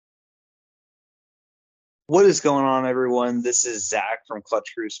What is going on, everyone? This is Zach from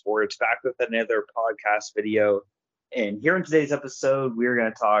Clutch Crew Sports back with another podcast video. And here in today's episode, we're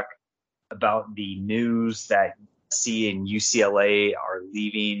going to talk about the news that USC and UCLA are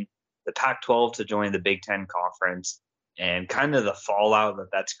leaving the Pac 12 to join the Big Ten Conference and kind of the fallout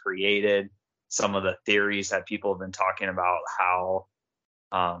that that's created. Some of the theories that people have been talking about how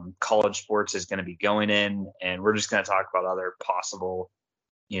college sports is going to be going in. And we're just going to talk about other possible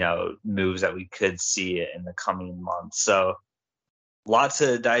moves that we could see in the coming months. So lots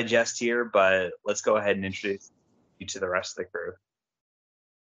to digest here, but let's go ahead and introduce you to the rest of the crew.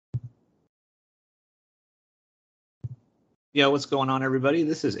 Yeah, what's going on, everybody?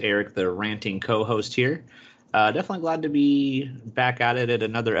 This is Eric, the ranting co-host here. Definitely glad to be back at it at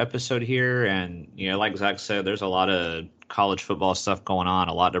another episode here. And, like Zach said, there's a lot of college football stuff going on,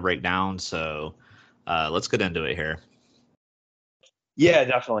 a lot to break down. So let's get into it here. Yeah,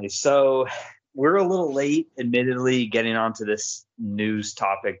 definitely. So we're a little late, admittedly, getting onto this news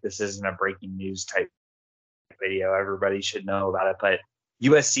topic. This isn't a breaking news type video. Everybody should know about it. But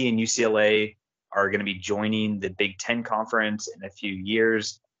USC and UCLA are going to be joining the Big Ten Conference in a few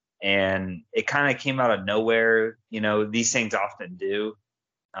years. And it kind of came out of nowhere. These things often do,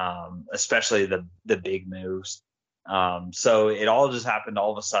 especially the big moves. So it all just happened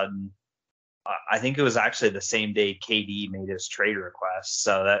all of a sudden. I think it was actually the same day KD made his trade request.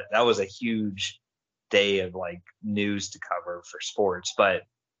 So that was a huge day of news to cover for sports. But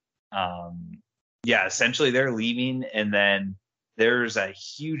essentially they're leaving, and then there's a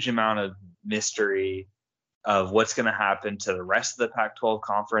huge amount of mystery of what's going to happen to the rest of the Pac-12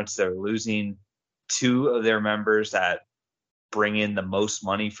 conference. They're losing two of their members that bring in the most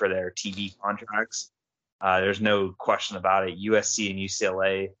money for their TV contracts. There's no question about it. USC and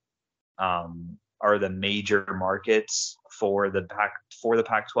UCLA are the major markets for the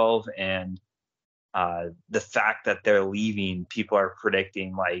Pac-12, and the fact that they're leaving, people are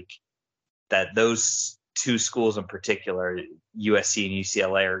predicting that those two schools in particular, USC and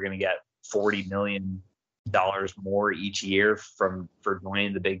UCLA, are going to get $40 million more each year for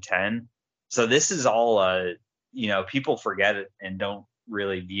joining the Big Ten. So this is all people forget it and don't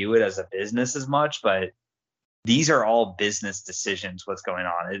really view it as a business as much, but these are all business decisions, what's going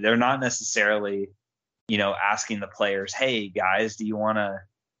on. They're not necessarily, asking the players, hey, guys, do you want to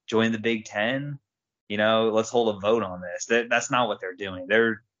join the Big Ten? Let's hold a vote on this. That's not what they're doing.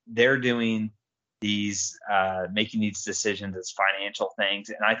 They're doing these, making these decisions as financial things.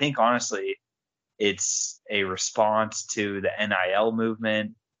 And I think, honestly, it's a response to the NIL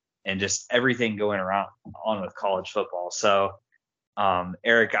movement and just everything going on with college football. So,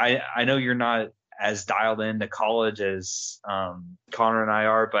 Eric, I know you're not as dialed into college as Connor and I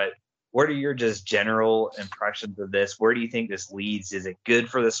are, but what are your just general impressions of this? Where do you think this leads? Is it good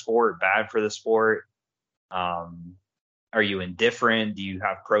for the sport, bad for the sport? Are you indifferent? Do you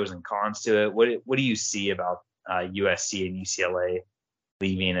have pros and cons to it? What do you see about USC and UCLA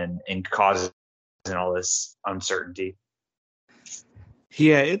leaving and causing all this uncertainty?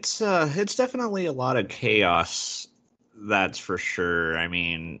 Yeah, it's definitely a lot of chaos. That's for sure.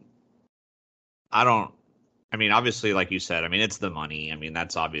 Obviously, like you said, it's the money.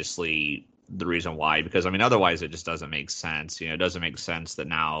 That's obviously the reason why, because, otherwise it just doesn't make sense. It doesn't make sense that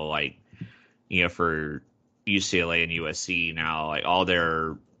now, for UCLA and USC now, all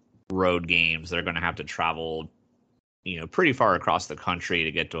their road games, they're going to have to travel, pretty far across the country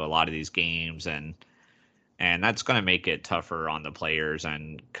to get to a lot of these games. And that's going to make it tougher on the players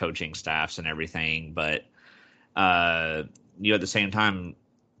and coaching staffs and everything. But, at the same time,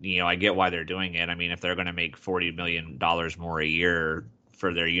 I get why they're doing it. If they're going to make $40 million more a year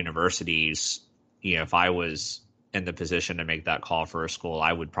for their universities, if I was in the position to make that call for a school,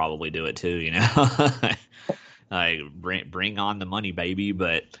 I would probably do it too, bring on the money, baby.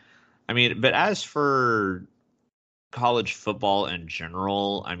 But as for college football in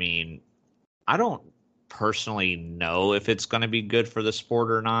general, I don't personally know if it's going to be good for the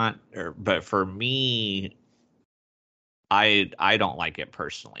sport or not, but for me, I don't like it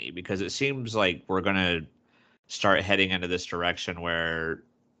personally, because it seems like we're going to start heading into this direction where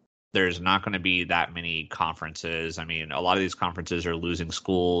there's not going to be that many conferences. A lot of these conferences are losing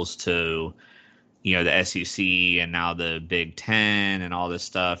schools to, the SEC and now the Big Ten and all this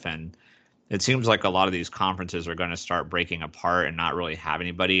stuff. And it seems like a lot of these conferences are going to start breaking apart and not really have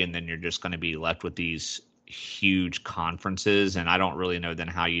anybody. And then you're just going to be left with these huge conferences. And I don't really know then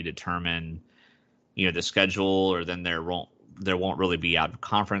how you determine the schedule, or then there won't really be out of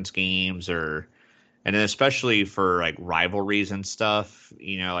conference games, and then especially for rivalries and stuff,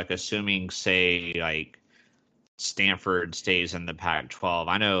 assuming, say, Stanford stays in the Pac-12.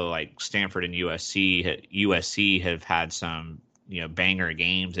 I know like Stanford and USC have had some, banger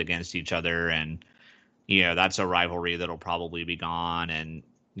games against each other, and that's a rivalry that'll probably be gone. And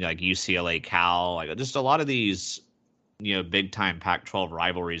like UCLA, Cal, like just a lot of these, big time Pac-12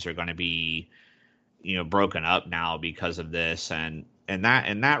 rivalries are going to be, broken up now because of this. And in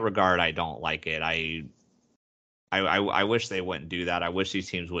that regard, I don't like it. I wish they wouldn't do that. I wish these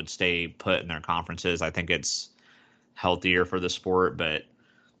teams would stay put in their conferences. I think it's healthier for the sport, but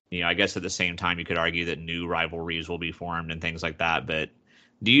I guess at the same time you could argue that new rivalries will be formed and things like that. But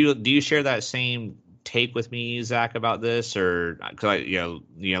do you share that same take with me, Zach, about this? Or because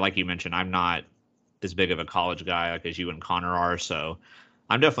like you mentioned, I'm not as big of a college guy like as you and Connor are, so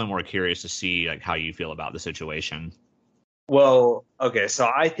I'm definitely more curious to see like how you feel about the situation. Well, okay, so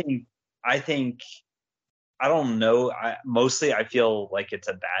I think I don't know. Mostly I feel like it's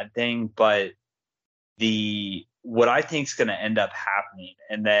a bad thing, but what I think is going to end up happening,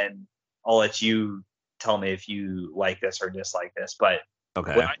 and then I'll let you tell me if you like this or dislike this. But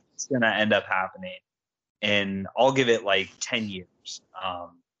Okay. what I think is going to end up happening, and I'll give it like 10 years.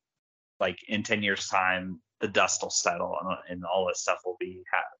 Like in 10 years time, the dust will settle and all this stuff will be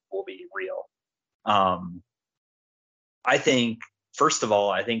real. I think, first of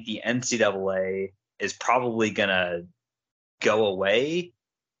all, I think the NCAA is probably going to go away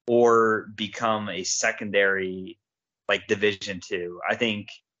or become a secondary, like Division II. I think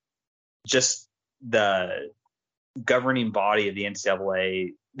just the governing body of the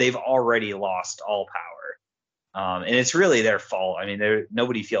NCAA, they've already lost all power. And it's really their fault. I mean,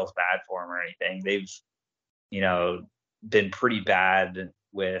 nobody feels bad for them or anything. They've, been pretty bad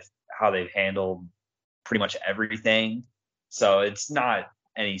with how they've handled pretty much everything. So it's not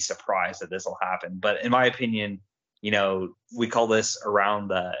any surprise that this will happen. But in my opinion, we call this around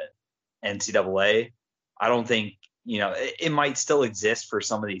the NCAA. I don't think, it might still exist for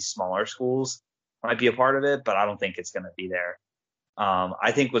some of these smaller schools, might be a part of it, but I don't think it's going to be there.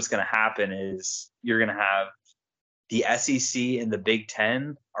 I think what's going to happen is you're going to have the SEC and the Big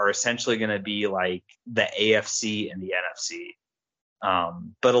Ten are essentially going to be like the AFC and the NFC,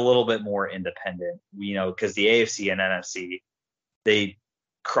 but a little bit more independent, because the AFC and NFC, they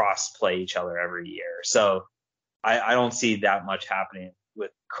cross play each other every year. So I don't see that much happening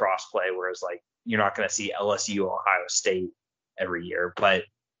with cross play, whereas like you're not going to see LSU, Ohio State every year. But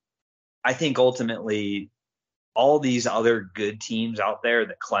I think ultimately all these other good teams out there,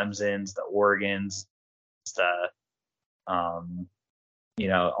 the Clemsons, the Oregons, the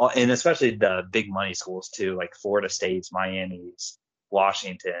and especially the big money schools too, like Florida State's, Miami's,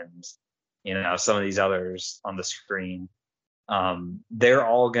 Washington's, some of these others on the screen. They're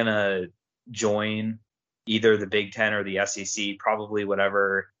all gonna join either the Big Ten or the SEC, probably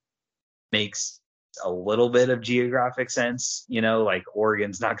whatever makes a little bit of geographic sense. Like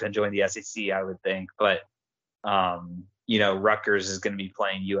Oregon's not going to join the SEC, I would think, but Rutgers is going to be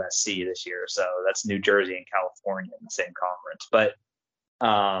playing USC this year, so that's New Jersey and California in the same conference. But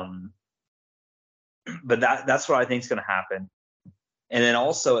that's what I think is going to happen. And then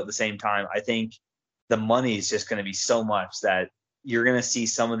also at the same time, I think the money is just going to be so much that you're going to see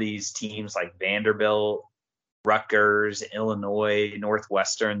some of these teams like Vanderbilt, Rutgers, Illinois,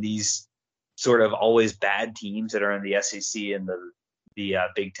 Northwestern, these sort of always bad teams that are in the SEC and the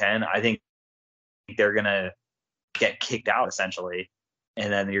Big Ten. I think they're going to get kicked out essentially,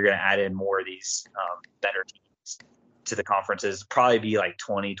 and then you're going to add in more of these better teams to the conferences. Probably be like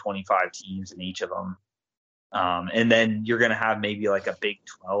 20, 25 teams in each of them. And then you're going to have maybe like a Big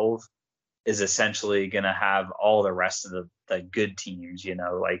 12 is essentially going to have all the rest of the good teams,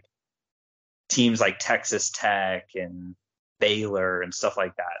 like teams like Texas Tech and Baylor and stuff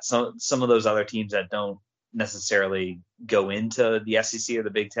like that. So some of those other teams that don't necessarily go into the SEC or the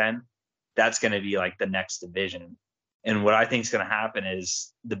Big Ten, that's going to be like the next division. And what I think is going to happen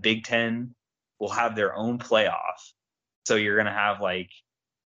is the Big Ten will have their own playoff. So you're going to have like,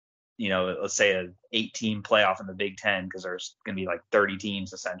 let's say an 8-team playoff in the Big Ten, because there's going to be like 30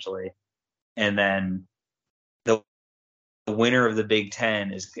 teams essentially. And then the winner of the Big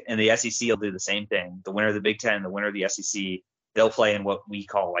Ten and the SEC will do the same thing. The winner of the Big Ten, the winner of the SEC, they'll play in what we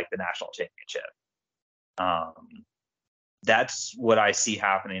call like the national championship. That's what I see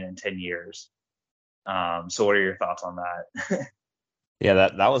happening in 10 years. So what are your thoughts on that? Yeah,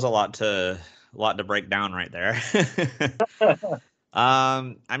 that was a lot to break down right there.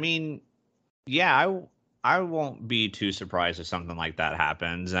 I mean, yeah, I won't be too surprised if something like that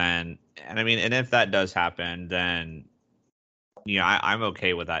happens, and I mean, and if that does happen, then I'm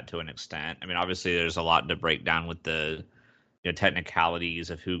okay with that to an extent. I mean, obviously, there's a lot to break down with the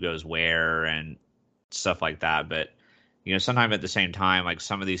technicalities of who goes where, and stuff like that. But sometime at the same time, like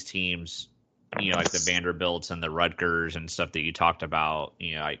some of these teams, like the Vanderbilts and the Rutgers and stuff that you talked about,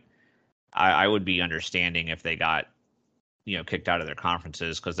 I would be understanding if they got kicked out of their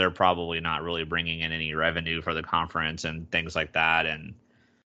conferences, because they're probably not really bringing in any revenue for the conference and things like that. And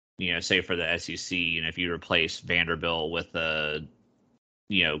say for the SEC, if you replace Vanderbilt with a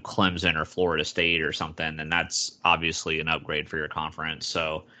Clemson or Florida State or something, then that's obviously an upgrade for your conference.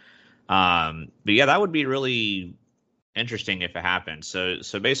 So, but yeah, that would be really interesting if it happens.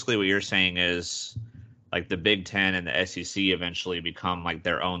 So basically, what you're saying is like the Big Ten and the SEC eventually become like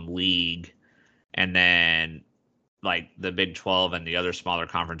their own league, and then like the Big 12 and the other smaller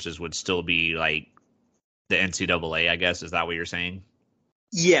conferences would still be like the NCAA, I guess. Is that what you're saying?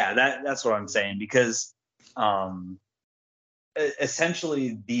 Yeah, that's what I'm saying, because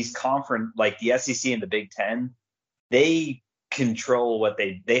essentially these conference, like the SEC and the Big Ten, they control what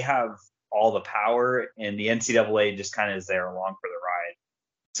they have all the power, and the NCAA just kind of is there along for the ride.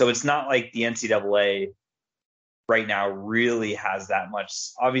 So it's not like the NCAA right now really has that much.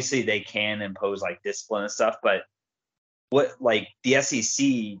 Obviously, they can impose like discipline and stuff, but what like the SEC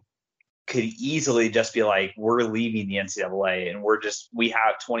could easily just be like, we're leaving the NCAA and we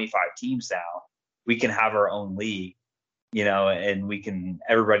have 25 teams now. We can have our own league, and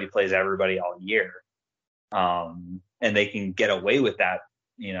everybody plays everybody all year. And they can get away with that,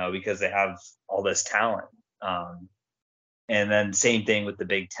 because they have all this talent. And then same thing with the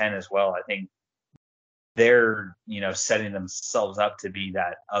Big Ten as well. I think they're, setting themselves up to be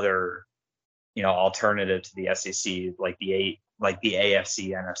that other, alternative to the SEC, like the AFC,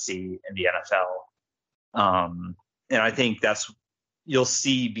 NFC, and the NFL. And I think you'll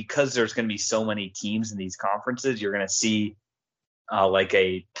see, because there's going to be so many teams in these conferences, you're going to see like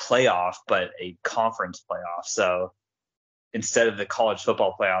a playoff, but a conference playoff. So instead of the college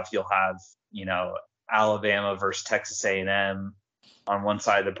football playoff, you'll have, Alabama versus Texas A&M on one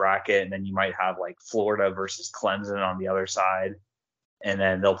side of the bracket, and then you might have like Florida versus Clemson on the other side, and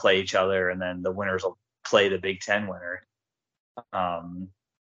then they'll play each other, and then the winners will play the Big Ten winner.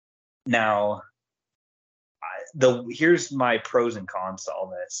 Now, here's my pros and cons to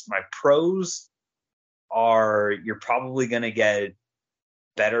all this. My pros are you're probably going to get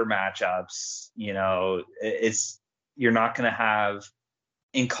better matchups. You're not going to have,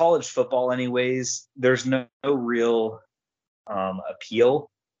 in college football anyways, there's no real appeal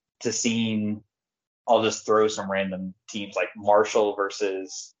to seeing, I'll just throw some random teams like Marshall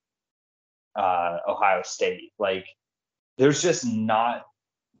versus Ohio State. Like, there's just not,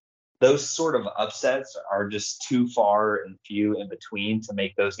 those sort of upsets are just too far and few in between to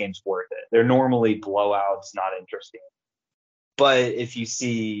make those games worth it. They're normally blowouts, not interesting. But if you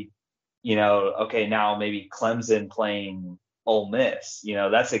see, okay, now maybe Clemson playing Ole Miss,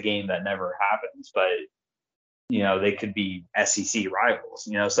 that's a game that never happens, but, they could be SEC rivals,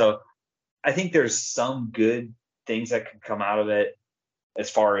 so I think there's some good things that could come out of it as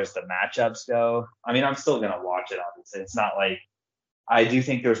far as the matchups go. I mean, I'm still going to watch it, obviously. It's not like, I do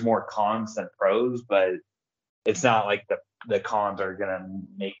think there's more cons than pros, but it's not like the cons are going to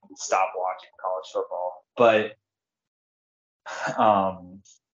make me stop watching college football. But,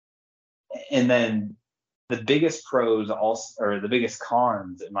 and then the biggest pros also, or the biggest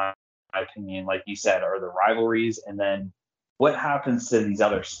cons, in my opinion, like you said, are the rivalries. And then what happens to these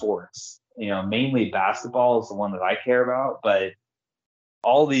other sports? Mainly basketball is the one that I care about, but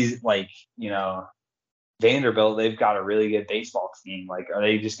all these, like, Vanderbilt, they've got a really good baseball team. Like, are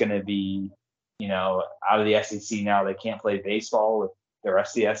they just going to be, out of the SEC now? They can't play baseball with the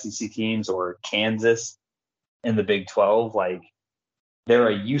rest of the SEC teams, or Kansas in the Big 12. Like, they're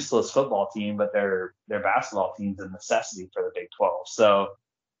a useless football team, but their basketball team's a necessity for the Big 12. So,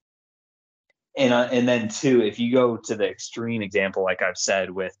 and then too, if you go to the extreme example, like I've said,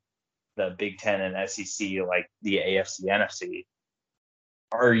 with the Big Ten and SEC, like the AFC, NFC,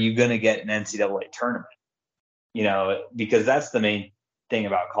 are you going to get an NCAA tournament? Because that's the main thing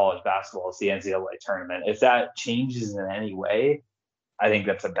about college basketball, is the NCAA tournament. If that changes in any way, I think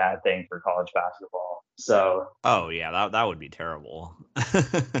that's a bad thing for college basketball. So, oh yeah, that would be terrible.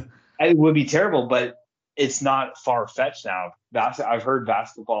 It would be terrible, but it's not far-fetched now. I've heard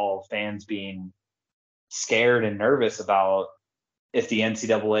basketball fans being scared and nervous about if the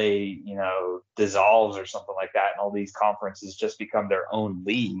NCAA, dissolves or something like that, and all these conferences just become their own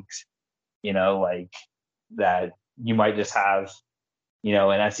leagues, like that, you might just have,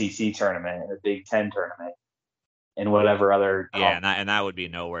 an SEC tournament, a Big Ten tournament, and whatever other. Yeah, and that would be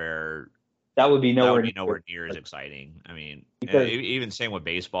nowhere. That would be nowhere near as exciting. I mean, because, even same with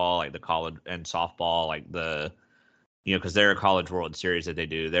baseball, like the college and softball, like because they're a college World Series that they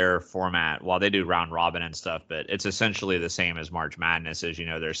do. Their format, while they do round robin and stuff, but it's essentially the same as March Madness. As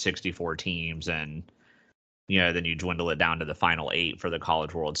there's 64 teams, and then you dwindle it down to the final 8 for the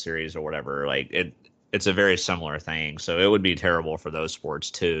College World Series or whatever. Like it's a very similar thing. So it would be terrible for those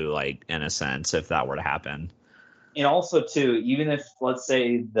sports too, like in a sense, if that were to happen. And also too, even if let's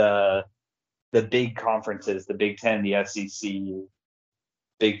say the big conferences, the Big Ten, the SEC,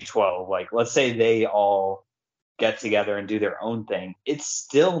 Big 12, like let's say they all get together and do their own thing, it's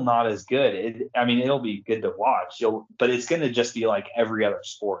still not as good. I mean, it'll be good to watch. But it's going to just be like every other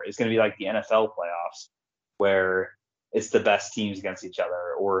sport. It's going to be like the NFL playoffs, where it's the best teams against each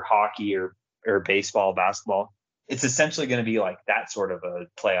other, or hockey, or baseball, basketball. It's essentially going to be like that sort of a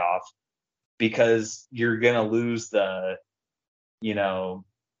playoff, because you're going to lose the,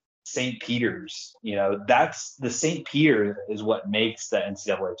 St. Peter's. That's the St. Peter is what makes the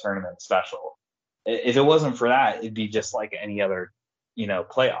NCAA tournament special. If it wasn't for that, it'd be just like any other,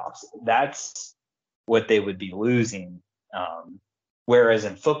 playoffs. That's what they would be losing. Whereas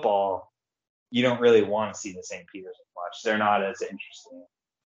in football, you don't really want to see the St. Peter's as much. They're not as interesting.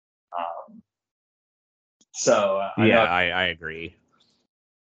 I agree.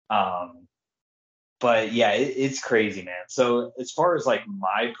 But yeah, it's crazy, man. So as far as like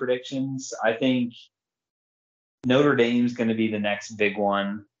my predictions, I think Notre Dame's going to be the next big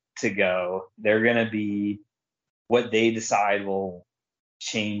one to go. They're going to be what they decide will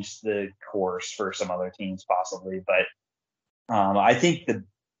change the course for some other teams possibly. But I think the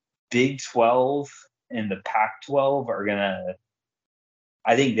Big 12 and the Pac-12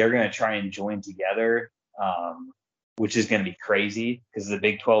 I think they're going to try and join together, which is going to be crazy because the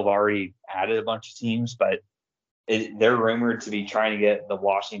Big 12 already added a bunch of teams, but they're rumored to be trying to get the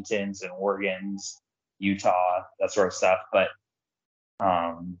Washingtons and Oregons, Utah, that sort of stuff. But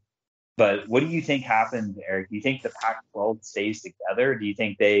what do you think happened, Eric? Do you think the Pac-12 stays together? Do you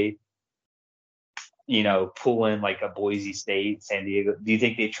think they, pull in like a Boise State, San Diego? Do you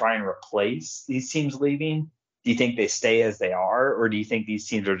think they try and replace these teams leaving? Do you think they stay as they are, or do you think these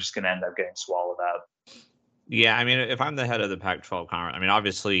teams are just going to end up getting swallowed up? Yeah, I mean, if I'm the head of the Pac-12 conference, I mean,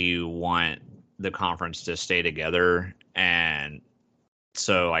 obviously you want the conference to stay together, and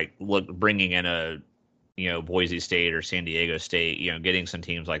so like bringing in a Boise State or San Diego State, getting some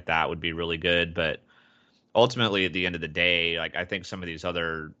teams like that would be really good. But ultimately, at the end of the day, like I think some of these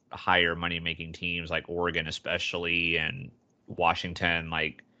other higher money making teams, like Oregon especially and Washington,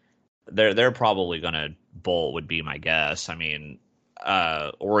 like they're probably going to bolt, would be my guess. I mean,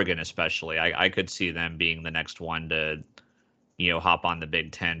 Oregon especially, I could see them being the next one to hop on the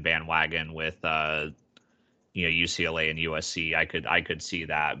Big Ten bandwagon with UCLA and USC. I could see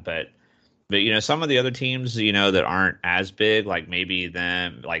that, but some of the other teams that aren't as big, like maybe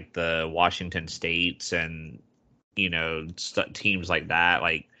them, like the Washington States and teams like that,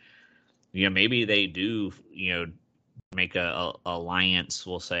 like maybe they do make a alliance,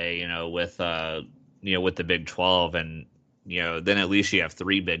 we'll say, with with the Big 12, and then at least you have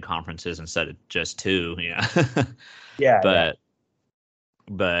 3 big conferences instead of just 2. Yeah.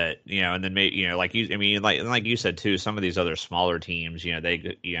 But and then maybe like you said too, some of these other smaller teams,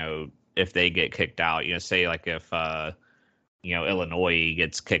 they if they get kicked out, say like if Illinois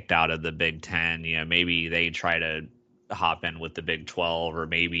gets kicked out of the Big 10, maybe they try to hop in with the Big 12, or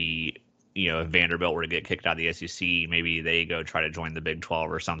maybe if Vanderbilt were to get kicked out of the SEC, maybe they go try to join the Big 12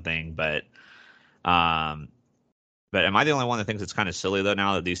 or something. But am I the only one that thinks it's kind of silly though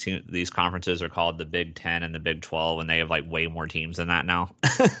now that these conferences are called the Big 10 and the Big 12, and they have like way more teams than that now?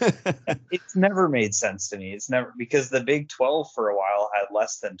 It's never made sense to me. It's never, because the Big 12 for a while had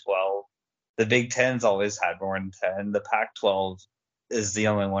less than 12. The Big 10's always had more than 10. The Pac-12 is the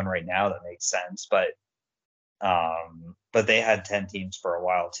only one right now that makes sense, but they had 10 teams for a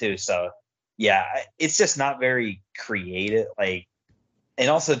while too. So yeah, it's just not very creative. Like, and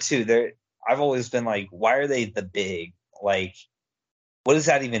also too, I've always been like, why are they the big? Like, what does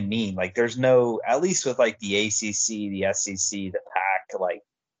that even mean? Like, there's no, at least with like the ACC, the SEC, the Pac, like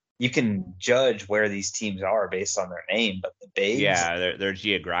you can judge where these teams are based on their name, but the bigs, yeah, they're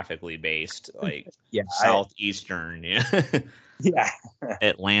geographically based, like southeastern,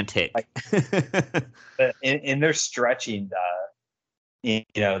 Atlantic, and they're stretching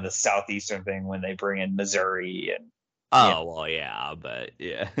the southeastern thing when they bring in Missouri and. Well, yeah, but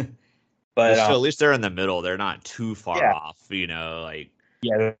yeah. But still, at least they're in the middle. They're not too far off, like.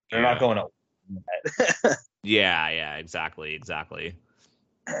 Yeah, they're not going to. Yeah, exactly.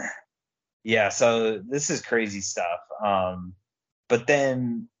 Yeah, so this is crazy stuff. But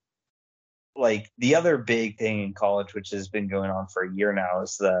then, like, the other big thing in college, which has been going on for a year now,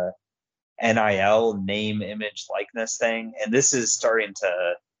 is the NIL, name, image, likeness thing, and this is starting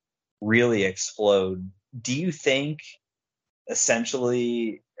to really explode. Do you think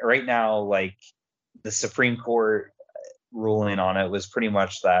essentially right now, like the Supreme Court ruling on it was pretty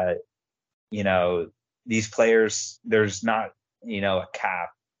much that, these players, there's not, a cap,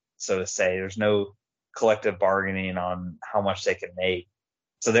 so to say. There's no collective bargaining on how much they can make.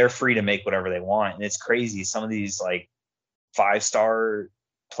 So they're free to make whatever they want. And it's crazy. Some of these like 5-star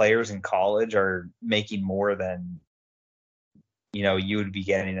players in college are making more than, you would be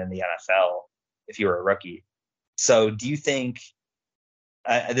getting in the NFL if you were a rookie. So do you think,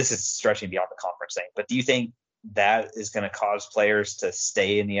 this is stretching beyond the conference thing, but do you think that is going to cause players to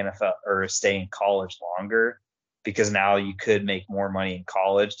stay in the NFL or stay in college longer because now you could make more money in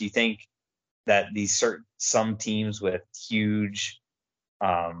college? Do you think that some teams with huge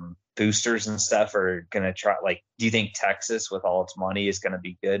boosters and stuff are going to try, like, do you think Texas with all its money is going to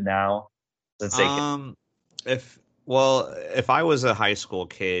be good now? Since they if I was a high school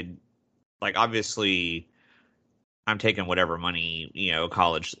kid, like obviously I'm taking whatever money,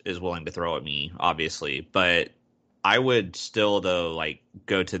 college is willing to throw at me, obviously. But I would still, though, like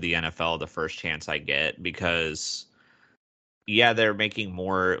go to the NFL the first chance I get because, yeah, they're making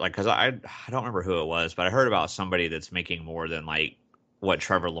more. Like, because I don't remember who it was, but I heard about somebody that's making more than like what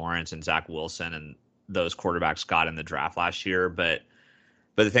Trevor Lawrence and Zach Wilson and those quarterbacks got in the draft last year. But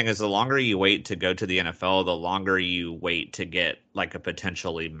the thing is, the longer you wait to go to the NFL, the longer you wait to get like a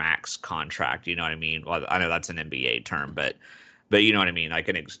potentially max contract. You know what I mean? Well, I know that's an NBA term, but you know what I mean?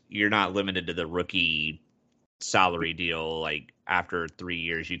 Like you're not limited to the rookie salary deal. Like after 3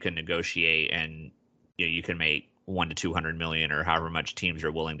 years, you can negotiate and you can make $100 to $200 million or however much teams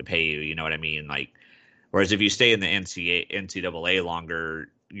are willing to pay you. You know what I mean? Like, whereas if you stay in the NCAA longer,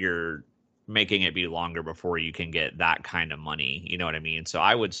 you're making it be longer before you can get that kind of money. You know what I mean? So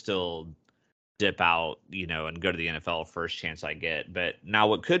I would still dip out, and go to the NFL first chance I get. But now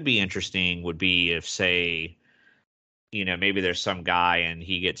what could be interesting would be if, say, maybe there's some guy and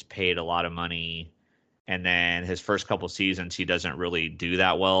he gets paid a lot of money and then his first couple seasons, he doesn't really do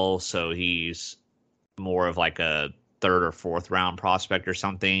that well. So he's more of like a third or fourth round prospect or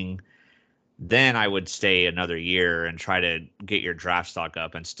something. Then I would stay another year and try to get your draft stock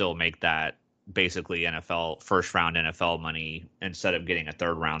up and still make that basically NFL first round NFL money instead of getting a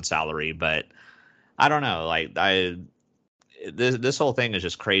third round salary. But I don't know, like this whole thing is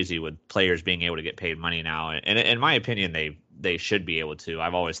just crazy with players being able to get paid money now. And in my opinion, they should be able to.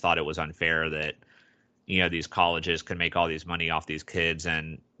 I've always thought it was unfair that, these colleges can make all these money off these kids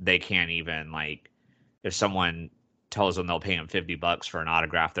and they can't even, like, if someone tells them they'll pay them $50 for an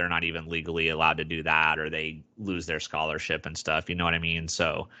autograph, they're not even legally allowed to do that, or they lose their scholarship and stuff. You know what I mean?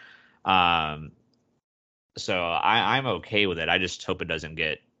 So, I'm okay with it. I just hope it doesn't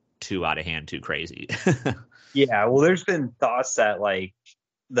get too out of hand, too crazy. Yeah, well, there's been thoughts that like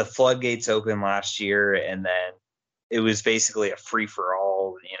the floodgates opened last year, and then it was basically a free for all,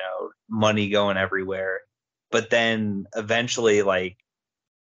 money going everywhere. But then eventually, like,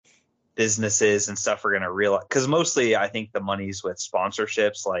 businesses and stuff are going to realize, because mostly I think the money's with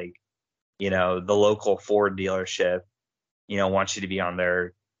sponsorships, like, the local Ford dealership, wants you to be on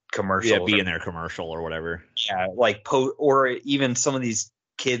their commercials. Yeah, be in their commercial or whatever. Yeah, like or even some of these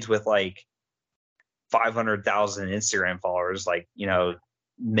kids with like 500,000 Instagram followers, like,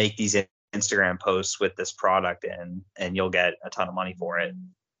 make these Instagram posts with this product and you'll get a ton of money for it.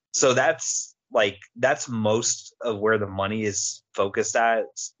 So that's most of where the money is focused at,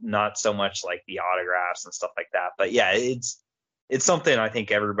 not so much like the autographs and stuff like that. But yeah, it's something I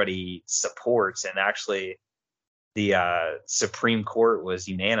think everybody supports. And actually the Supreme Court was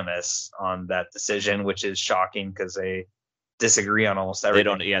unanimous on that decision, which is shocking because they disagree on almost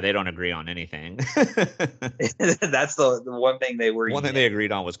everything. They don't agree on anything. That's the one thing they were. One thing they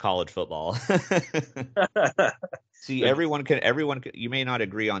agreed on was college football. See, everyone can. You may not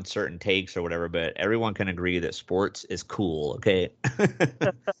agree on certain takes or whatever, but everyone can agree that sports is cool. Okay.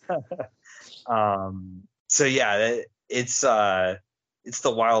 So yeah, it's the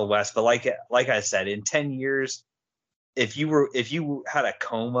Wild West. But like I said, in 10 years, if you had a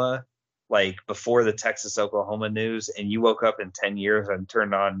coma like before the Texas Oklahoma news, and you woke up in 10 years and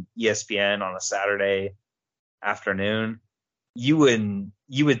turned on ESPN on a Saturday afternoon, you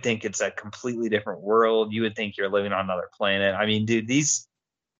would think it's a completely different world. You would think you're living on another planet. I mean, dude, these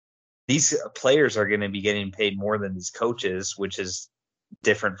players are going to be getting paid more than these coaches, which is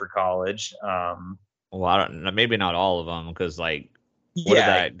different for college. Well, I don't know, maybe not all of them, because like, what did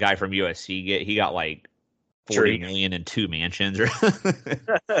that guy from USC get? He got like 40 million in 2 mansions or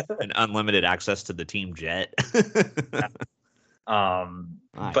and unlimited access to the team jet.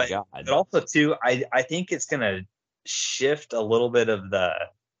 My but God. also too, I think it's going to shift a little bit of the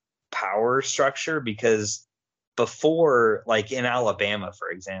power structure, because before, like in Alabama, for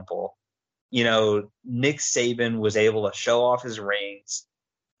example, Nick Saban was able to show off his rings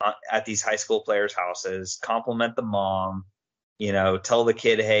at these high school players' houses, compliment the mom, tell the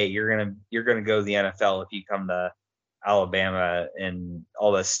kid, hey, you're gonna go to the NFL if you come to Alabama, and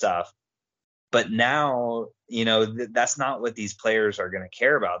all this stuff. But now, that's not what these players are going to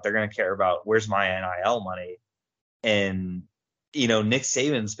care about. They're going to care about, where's my NIL money? And, Nick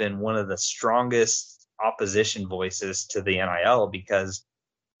Saban's been one of the strongest opposition voices to the NIL, because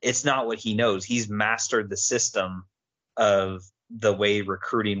it's not what he knows. He's mastered the system of the way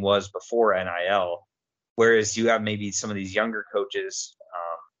recruiting was before NIL. Whereas you have maybe some of these younger coaches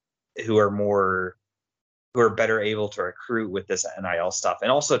who are better able to recruit with this NIL stuff. And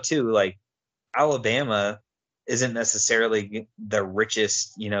also too, like, Alabama isn't necessarily the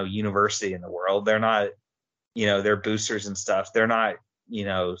richest, university in the world. They're not, their boosters and stuff. They're not,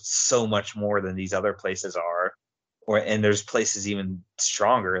 so much more than these other places are. And there's places even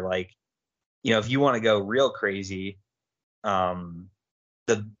stronger. Like, if you want to go real crazy, they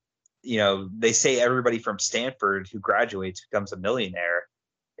say everybody from Stanford who graduates becomes a millionaire.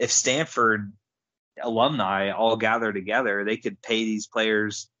 If Stanford alumni all gather together, they could pay these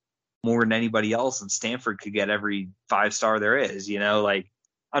players more than anybody else, and Stanford could get every 5-star there is. Like,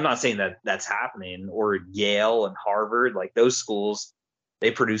 I'm not saying that that's happening, or Yale and Harvard, like those schools, they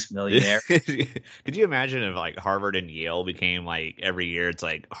produce millionaires. Could you imagine if like Harvard and Yale became like every year it's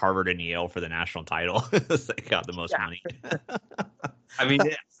like Harvard and Yale for the national title? They got the most money. I mean,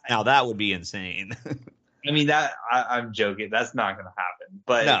 now that would be insane. I mean, I'm joking. That's not going to happen.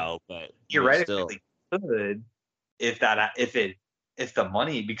 But no, but theoretically could, if the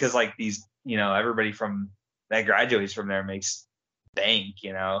money, because like these, everybody from that graduates from there makes bank,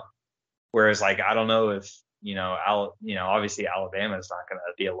 whereas like, I don't know if, obviously Alabama is not going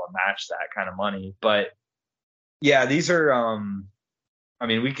to be able to match that kind of money. But yeah, these are, I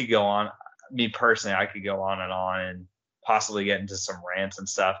mean, we could go on. Me personally, I could go on and possibly get into some rants and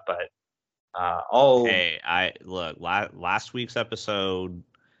stuff, but I look, last week's episode,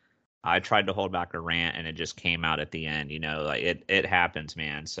 I tried to hold back a rant and it just came out at the end. Like it happens,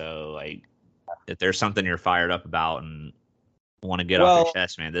 man. So like, if there's something you're fired up about and want to get off your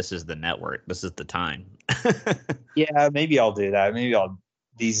chest, man, this is the network. This is the time. Yeah, maybe I'll do that. Maybe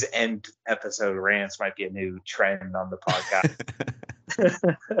these end episode rants might be a new trend on the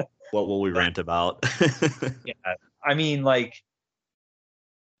podcast. What will we rant about? Yeah, I mean, like,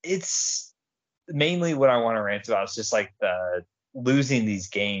 it's mainly what I want to rant about is just like the losing these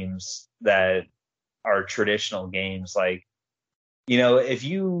games that are traditional games. Like, if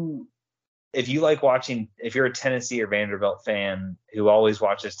you like watching, if you're a Tennessee or Vanderbilt fan who always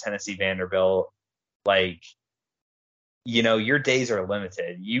watches Tennessee Vanderbilt, like, your days are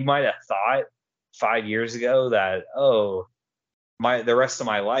limited. You might have thought 5 years ago that, the rest of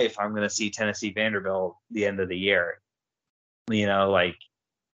my life I'm going to see Tennessee Vanderbilt the end of the year. Like,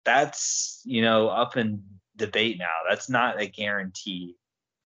 that's, up in debate now. That's not a guarantee.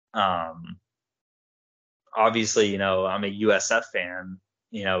 Obviously, I'm a USF fan,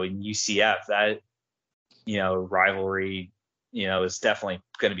 in UCF, that, rivalry, is definitely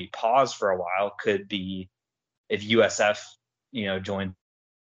going to be paused for a while. Could be if USF, joins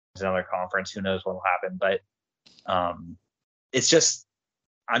another conference, who knows what will happen. But it's just,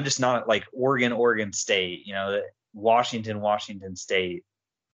 I'm just not like Oregon State, Washington State,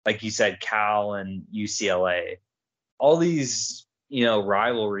 like you said, Cal and UCLA, all these,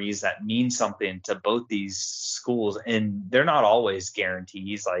 rivalries that mean something to both these schools. And they're not always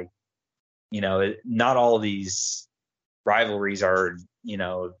guarantees. Like, not all these rivalries are,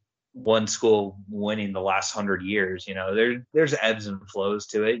 one school winning the last 100 years. There's ebbs and flows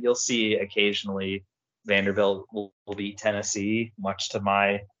to it. You'll see occasionally Vanderbilt will beat Tennessee, much to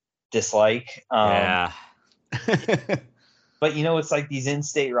my dislike. Yeah. But it's like these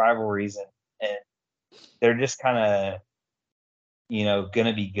in-state rivalries, and they're just kind of, going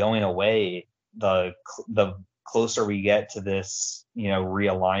to be going away the closer we get to this,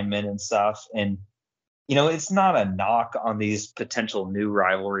 realignment and stuff. And it's not a knock on these potential new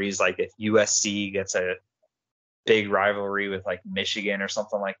rivalries. Like if USC gets a big rivalry with like Michigan or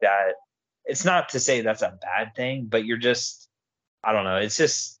something like that, it's not to say that's a bad thing, but I don't know. It's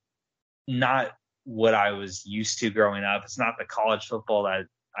just not what I was used to growing up. It's not the college football that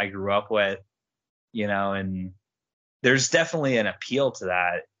I grew up with, and there's definitely an appeal to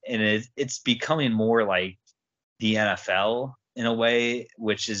that. And it's becoming more like the NFL in a way,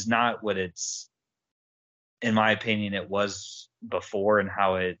 which is not what it's, in my opinion, it was before and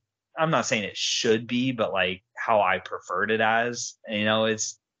how I'm not saying it should be, but like how I preferred it as. And,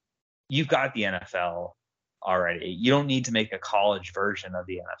 you've got the NFL already. You don't need to make a college version of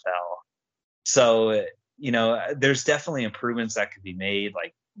the NFL. So, there's definitely improvements that could be made,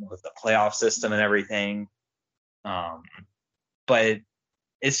 like with the playoff system and everything. But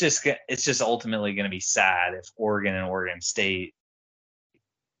it's just ultimately going to be sad if Oregon and Oregon State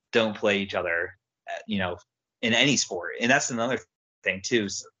don't play each other, in any sport. And that's another thing too.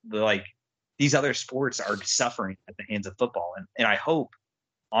 So, like, these other sports are suffering at the hands of football. And I hope,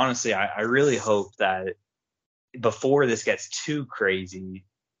 honestly, I really hope that before this gets too crazy,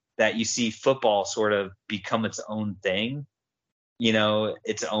 that you see football sort of become its own thing,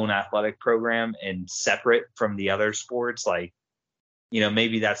 its own athletic program and separate from the other sports. Like,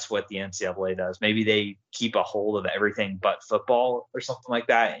 maybe that's what the NCAA does. Maybe they keep a hold of everything but football or something like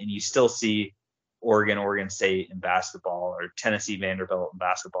that. And you still see Oregon State in basketball, or Tennessee, Vanderbilt in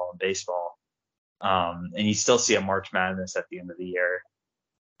basketball and baseball. And you still see a March Madness at the end of the year.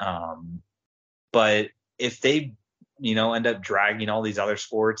 But if they, end up dragging all these other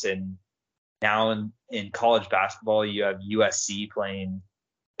sports, and now in college basketball, you have USC playing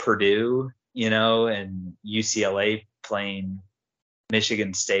Purdue, and UCLA playing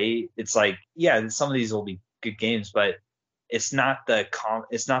Michigan State. It's like, yeah, some of these will be good games, but it's not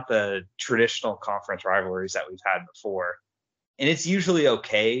the traditional conference rivalries that we've had before. And it's usually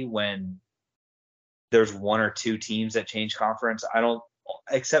okay when there's one or two teams that change conference. I don't,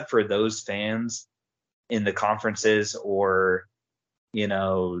 except for those fans in the conferences, or,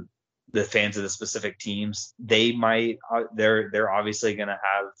 the fans of the specific teams, they might, they're obviously going to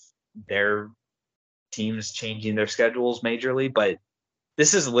have their teams changing their schedules majorly, but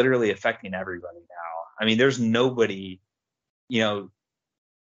this is literally affecting everybody now. I mean, there's nobody, Duke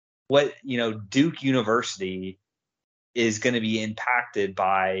University is going to be impacted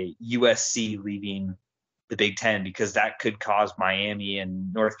by USC leaving the Big Ten, because that could cause Miami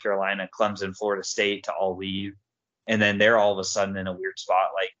and North Carolina, Clemson, Florida State to all leave. And then they're all of a sudden in a weird spot.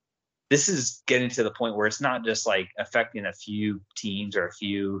 Like, this is getting to the point where it's not just like affecting a few teams or a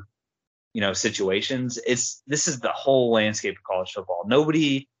few, situations. This is the whole landscape of college football.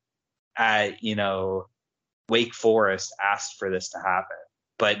 Nobody at, Wake Forest asked for this to happen,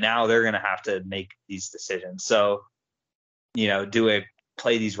 but now they're going to have to make these decisions. So, do I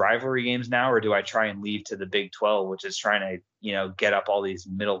play these rivalry games now, or do I try and leave to the Big 12, which is trying to, get up all these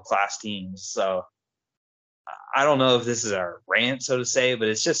middle class teams? So I don't know if this is a rant, so to say, but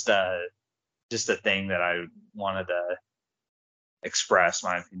it's just a thing that I wanted to express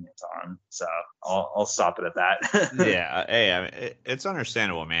my opinions on. So I'll stop it at that. Yeah. Hey, I mean, it's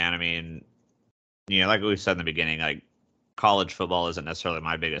understandable, man. I mean, like we said in the beginning, like, college football isn't necessarily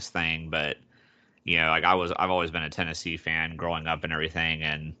my biggest thing, but like I've always been a Tennessee fan growing up and everything.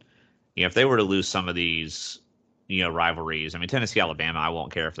 And, if they were to lose some of these, rivalries, I mean, Tennessee, Alabama, I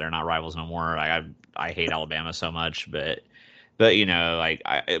won't care if they're not rivals no more. Like, I hate Alabama so much, but like,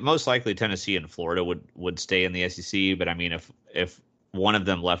 most likely Tennessee and Florida would stay in the SEC. But I mean, if one of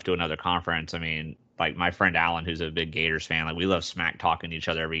them left to another conference, I mean, like my friend Alan, who's a big Gators fan, like we love smack talking to each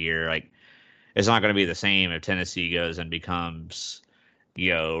other every year. Like, it's not going to be the same if Tennessee goes and becomes,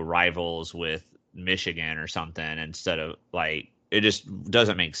 rivals with Michigan or something, instead of, like, it just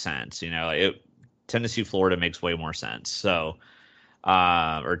doesn't make sense. Tennessee, Florida makes way more sense. So,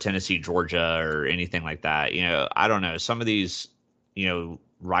 or Tennessee, Georgia, or anything like that. I don't know. Some of these,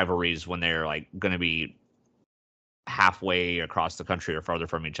 rivalries, when they're like going to be halfway across the country or farther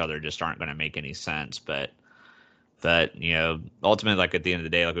from each other, just aren't going to make any sense. But ultimately, like, at the end of the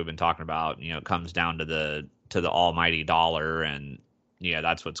day, like we've been talking about, it comes down to the almighty dollar, and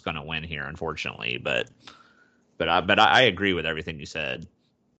that's what's going to win here, unfortunately. But I agree with everything you said.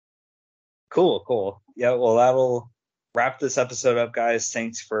 Cool. Yeah, well, that'll wrap this episode up, guys.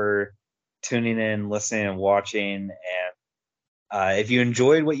 Thanks for tuning in, listening, and watching. And if you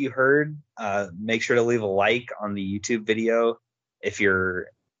enjoyed what you heard, make sure to leave a like on the YouTube video if you're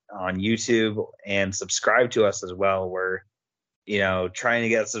on YouTube, and subscribe to us as well. We're, trying to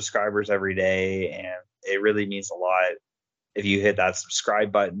get subscribers every day, and it really means a lot if you hit that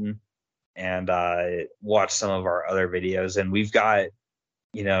subscribe button and watch some of our other videos. And we've got,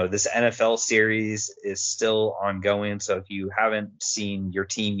 this NFL series is still ongoing. So if you haven't seen your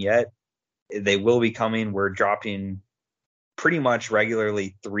team yet, they will be coming. We're dropping pretty much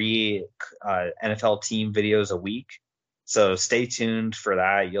regularly 3 NFL team videos a week. So stay tuned for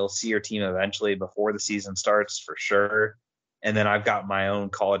that. You'll see your team eventually before the season starts, for sure. And then I've got my own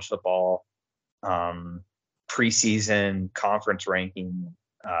college football preseason conference ranking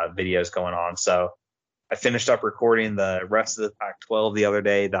videos going on. So I finished up recording the rest of the Pac-12 the other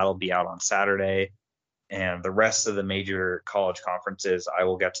day. That'll be out on Saturday. And the rest of the major college conferences, I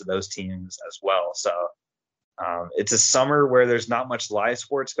will get to those teams as well. So it's a summer where there's not much live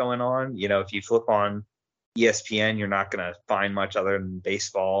sports going on. You know, if you flip on ESPN, you're not going to find much other than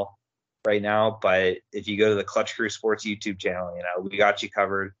baseball right now. But if you go to the Clutch Crew Sports YouTube channel, you know, we got you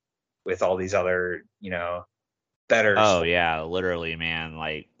covered with all these other, you know, better. Oh yeah, literally, man.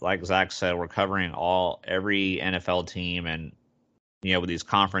 Like Zach said, we're covering every NFL team, and you know, with these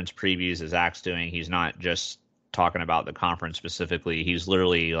conference previews that Zach's doing, he's not just talking about the conference specifically. He's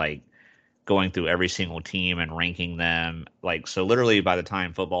literally like going through every single team and ranking them. Like, so literally by the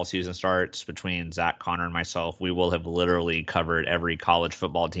time football season starts, between Zach, Connor, and myself, we will have literally covered every college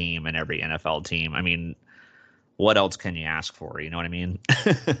football team and every NFL team. I mean, what else can you ask for? You know what I mean?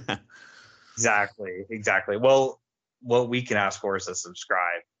 Exactly. Well, what we can ask for is a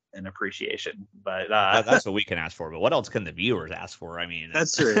subscribe and appreciation, but that's what we can ask for. But what else can the viewers ask for? I mean,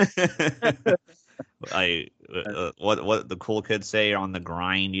 that's true. What the cool kids say on the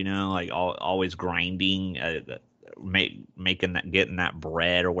grind, you know, like always grinding, making that, getting that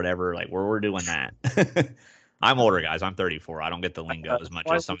bread or whatever. Like we're doing that. I'm older, guys. I'm 34. I don't get the lingo as much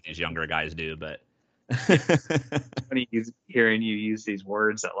as some of these younger guys do, but funny hearing you use these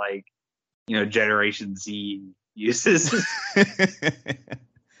words that, like, you know, Generation Z uses.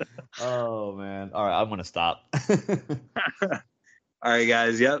 Oh man. All right, I'm gonna stop. All right,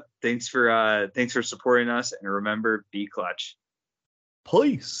 guys. Yep. Thanks for supporting us, and remember, be clutch.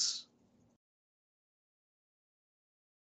 Peace.